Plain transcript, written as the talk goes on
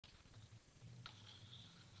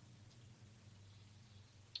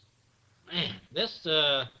Man, this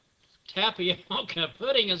tapioca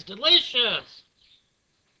pudding is delicious.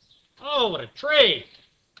 Oh, what a treat.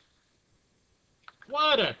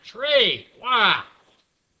 What a treat. Wow.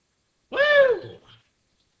 Woo!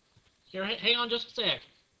 Here, hang on just a sec.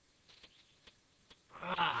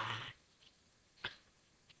 Ah,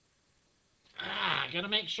 gotta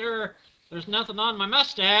make sure there's nothing on my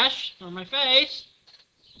mustache or my face.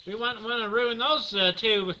 We wouldn't want to ruin those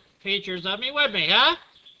two features of me, would we, huh?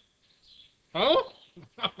 Oh?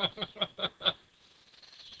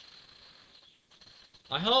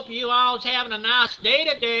 I hope you all's having a nice day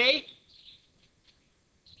today.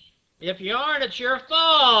 If you aren't, it's your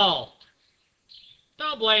fault.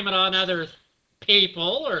 Don't blame it on other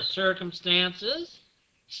people or circumstances.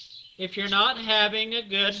 If you're not having a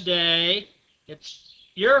good day, it's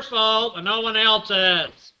your fault and no one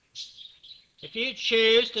else's. If you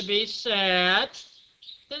choose to be sad,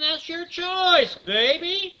 then that's your choice,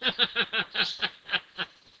 baby.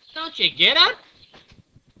 Don't you get it?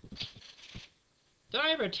 Did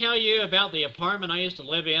I ever tell you about the apartment I used to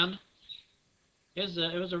live in?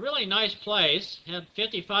 It was a really nice place. It had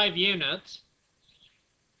 55 units.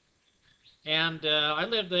 And I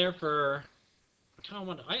lived there for,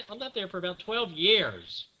 I lived there for about 12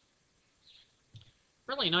 years.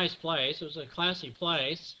 Really nice place. It was a classy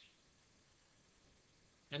place.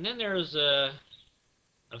 And then there's a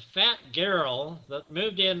fat girl that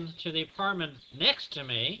moved into the apartment next to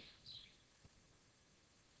me.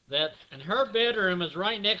 And her bedroom is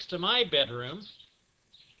right next to my bedroom.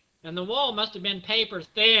 And the wall must have been paper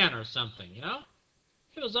thin or something, you know?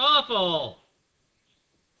 It was awful.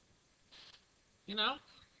 You know?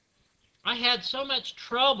 I had so much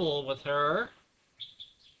trouble with her.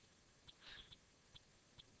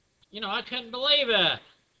 You know, I couldn't believe it.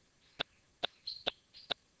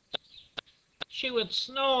 She would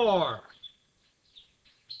snore.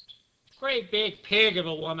 Great big pig of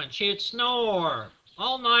a woman. She would snore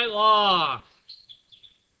all night long.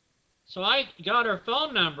 So I got her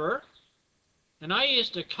phone number, and I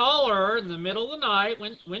used to call her in the middle of the night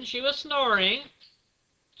when she was snoring,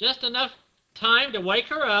 just enough time to wake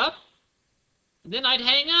her up, and then I'd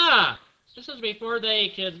hang up. This is before they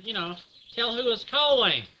could, you know, tell who was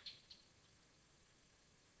calling.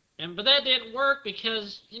 But that didn't work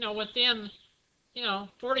because, you know, within,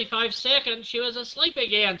 45 seconds, she was asleep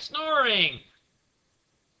again, snoring.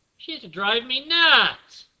 She used to drive me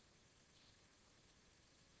nuts.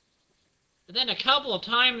 But then a couple of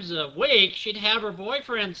times a week, she'd have her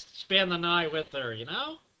boyfriend spend the night with her, you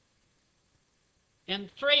know?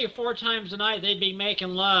 And 3 or 4 times a night, they'd be making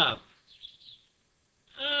love.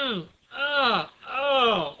 Oh,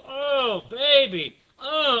 baby.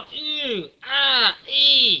 Oh, ew,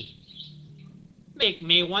 ee. Make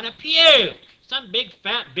me want to puke. Some big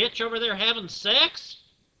fat bitch over there having sex?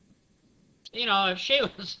 You know, if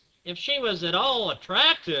she was at all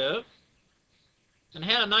attractive and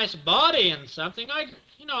had a nice body and something, I'd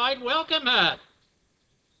welcome it.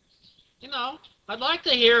 You know, I'd like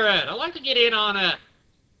to hear it. I'd like to get in on it.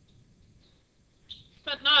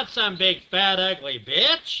 But not some big fat ugly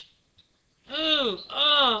bitch. Ooh,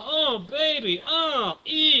 oh, baby,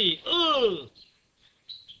 ooh.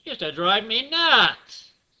 Used to drive me nuts.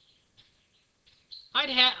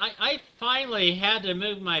 I finally had to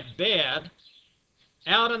move my bed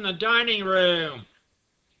out in the dining room.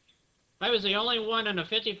 I was the only one in a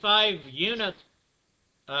 55-unit,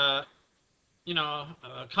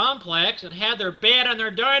 complex that had their bed in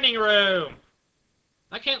their dining room.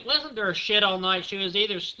 I can't listen to her shit all night. She was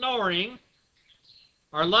either snoring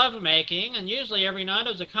or lovemaking, and usually every night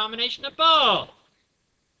it was a combination of both.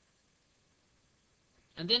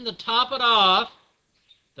 And then to top it off,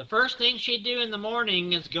 the first thing she'd do in the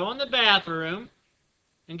morning is go in the bathroom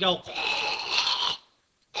and go.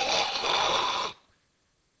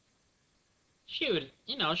 She'd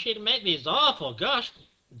make these awful, gosh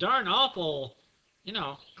darn awful,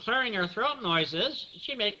 clearing her throat noises.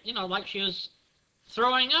 She'd make, like she was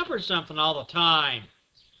throwing up or something all the time.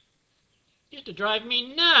 It used to drive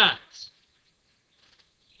me nuts.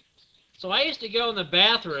 So I used to go in the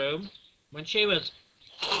bathroom when she was,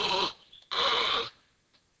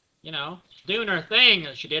 doing her thing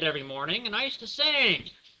that she did every morning, and I used to sing.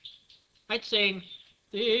 I'd sing,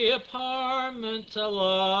 "The apartment's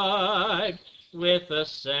alive with the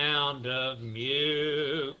sound of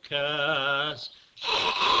mucus."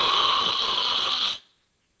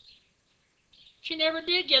 She never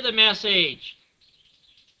did get the message.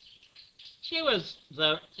 She was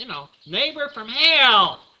the, neighbor from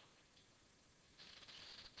hell.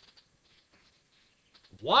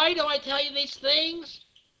 Why do I tell you these things?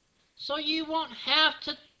 So you won't have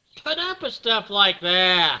to put up with stuff like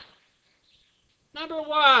that. Number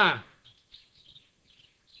one,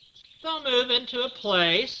 they'll move into a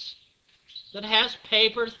place that has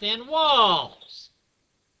paper-thin walls.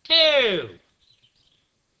 Two,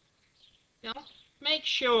 make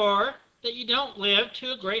sure that you don't live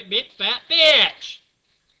to a great big fat bitch.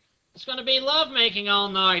 It's going to be lovemaking all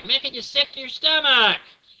night, making you sick to your stomach.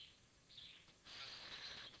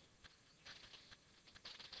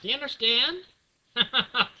 Do you understand?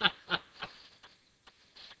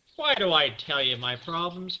 Why do I tell you my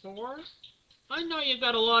problems for? I know you've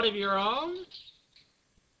got a lot of your own.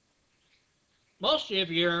 Most of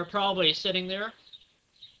you are probably sitting there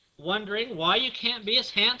wondering why you can't be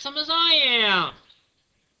as handsome as I am.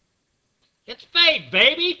 It's fate,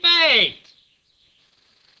 baby, fate.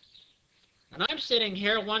 And I'm sitting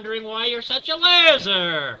here wondering why you're such a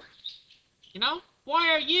loser. Why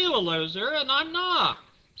are you a loser and I'm not?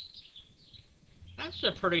 That's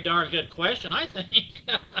a pretty darn good question, I think.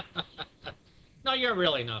 No, you're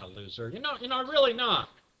really not a loser. Really not.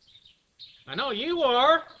 I know you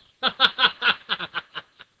are.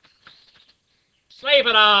 Sleep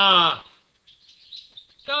it off.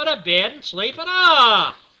 Go to bed and sleep it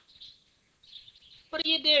off. What do?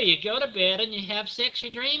 You go to bed and you have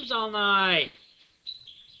sexy dreams all night.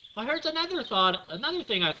 Well, here's another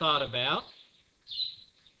thing I thought about.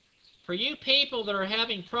 For you people that are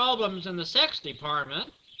having problems in the sex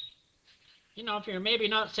department, if you're maybe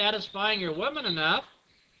not satisfying your woman enough,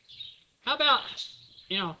 how about,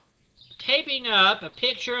 taping up a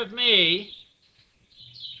picture of me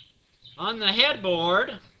on the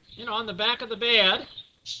headboard, on the back of the bed,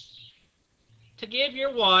 to give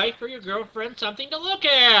your wife or your girlfriend something to look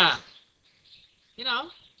at.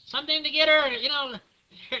 Something to get her,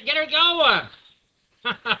 get her going.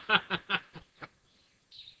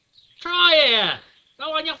 Try it.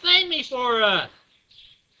 Oh, and you'll thank me for it.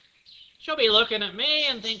 She'll be looking at me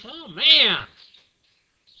and think, oh, man,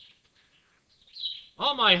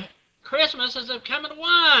 all my Christmases have come at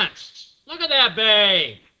once. Look at that,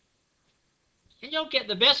 babe. And you'll get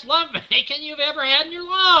the best lovemaking you've ever had in your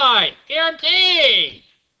life. Guaranteed.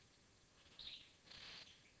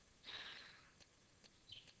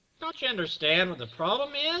 Don't you understand what the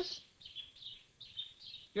problem is?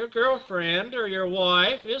 Your girlfriend or your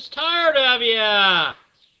wife is tired of you.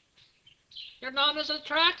 You're not as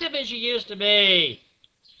attractive as you used to be.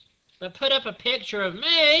 But put up a picture of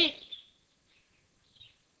me.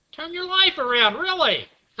 Turn your life around, really.